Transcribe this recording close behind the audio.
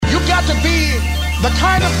to be the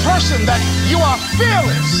kind of person that you are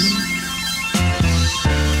fearless.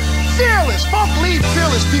 Fearless. Folk leave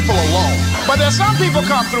fearless people alone. But there's some people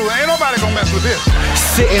come through and ain't nobody gonna mess with this.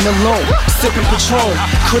 Sitting alone, sipping Patron,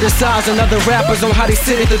 criticizing other rappers on how they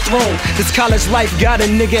sit at the throne. This college life got a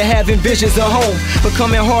nigga having visions of home,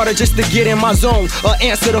 becoming harder just to get in my zone or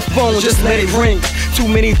answer the phone, just let it ring. Too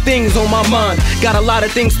many things on my mind, got a lot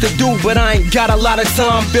of things to do, but I ain't got a lot of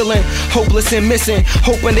time. Feeling hopeless and missing,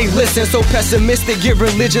 hoping they listen. So pessimistic, get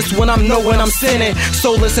religious when I'm knowing I'm sinning.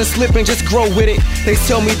 Soulless and slipping, just grow with it. They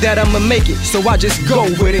tell me that I'ma make it, so I just go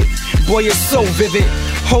with it. Boy, it's so vivid.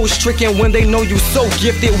 Hoes tricking when they know you so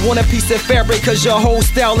gifted. Want a piece of fabric cause your whole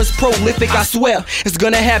style is prolific. I swear, it's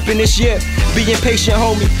gonna happen this year. Being patient,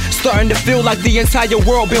 homie. Starting to feel like the entire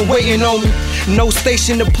world been waiting on me. No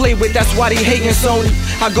station to play with, that's why they hating Sony.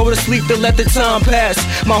 I go to sleep to let the time pass.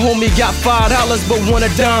 My homie got $5 but want a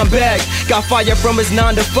dime bag. Got fired from his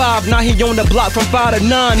 9 to 5, now he on the block from 5 to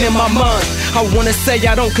 9 in my mind. I wanna say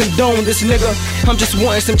I don't condone this nigga. I'm just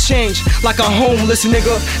wanting some change, like a homeless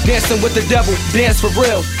nigga. Dancing with the devil, dance for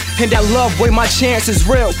real. And that love way my chance is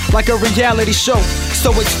real, like a reality show.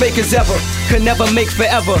 So it's fake as ever, could never make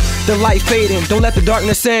forever. The light fading, don't let the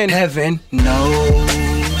darkness in. Heaven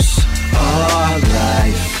knows our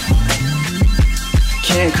life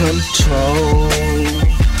can't control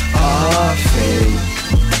our fate.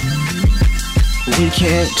 We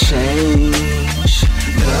can't change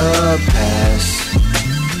the past.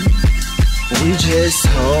 We just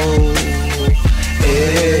hope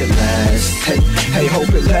it lasts. Hey, hope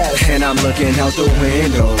it lasts. And I'm looking out the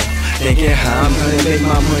window, thinking how I'm gonna make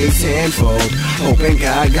my money tenfold. Hoping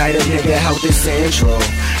God guide a nigga out this intro,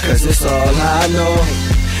 cause it's all I know.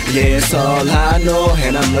 Yeah, it's all I know.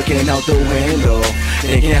 And I'm looking out the window,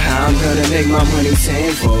 thinking how I'm gonna make my money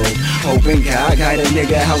tenfold. Hoping God guide a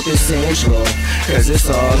nigga out this intro, cause it's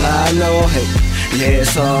all I know. Hey, yeah,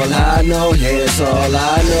 it's all I know, yeah, it's all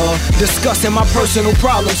I know. Discussing my personal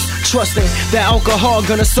problems, trusting that alcohol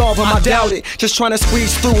gonna solve them, I doubt it. Just trying to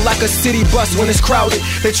squeeze through like a city bus when it's crowded.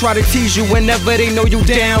 They try to tease you whenever they know you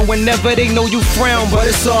down, whenever they know you frown, but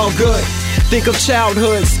it's all good. Think of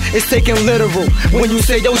childhoods, it's taken literal. When you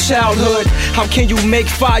say your childhood, how can you make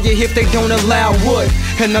fire if they don't allow wood?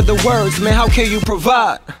 In other words, man, how can you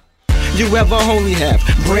provide? You ever only have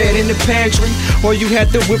bread in the pantry, or you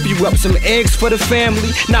had to whip you up some eggs for the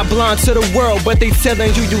family? Not blind to the world, but they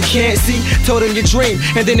telling you you can't see. Told them your dream,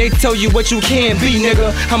 and then they tell you what you can be,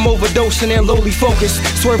 nigga. I'm overdosing and lowly focused,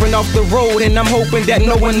 swerving off the road, and I'm hoping that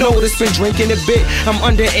no one noticed. Been drinking a bit, I'm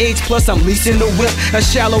underage, plus I'm leasing the whip. A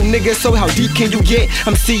shallow nigga, so how deep can you get?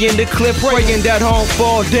 I'm seeing the clip, praying that home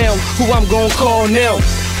fall down. Who I'm gonna call now?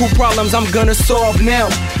 Who problems I'm gonna solve now?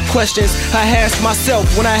 Questions I ask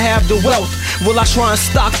myself when I have the wealth. Will I try and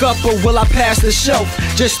stock up or will I pass the shelf?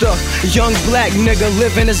 Just a young black nigga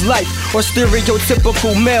living his life, or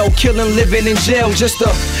stereotypical male killing, living in jail? Just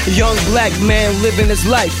a young black man living his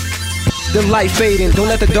life. The light fading, don't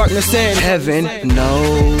let the darkness in. Heaven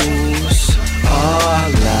knows our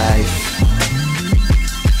life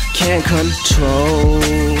can't control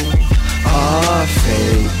our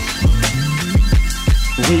fate.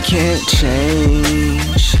 We can't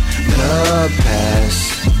change the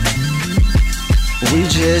past. We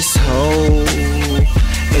just hope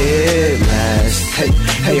it lasts.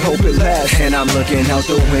 Hey, hope it lasts. And I'm looking out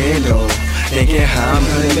the window, thinking how I'm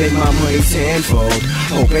gonna make my money tenfold.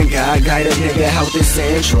 Hoping God guide a nigga out this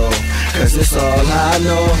intro, cause it's all I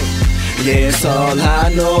know. Yeah, it's all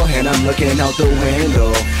I know. And I'm looking out the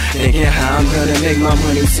window, thinking how I'm gonna make my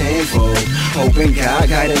money tenfold. Hoping God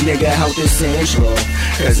guide a nigga out this intro,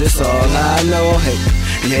 cause it's all I know. Hey,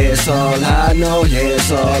 yeah, it's all I know. Yeah,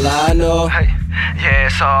 it's all I know. Hey, yeah,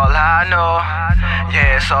 it's all I know.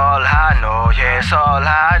 Yeah, it's all I know. Yeah, it's all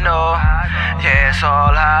I know. Yeah, it's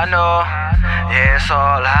all I know. Yeah, it's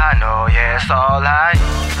all I know. Yeah, it's all I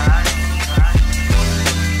know.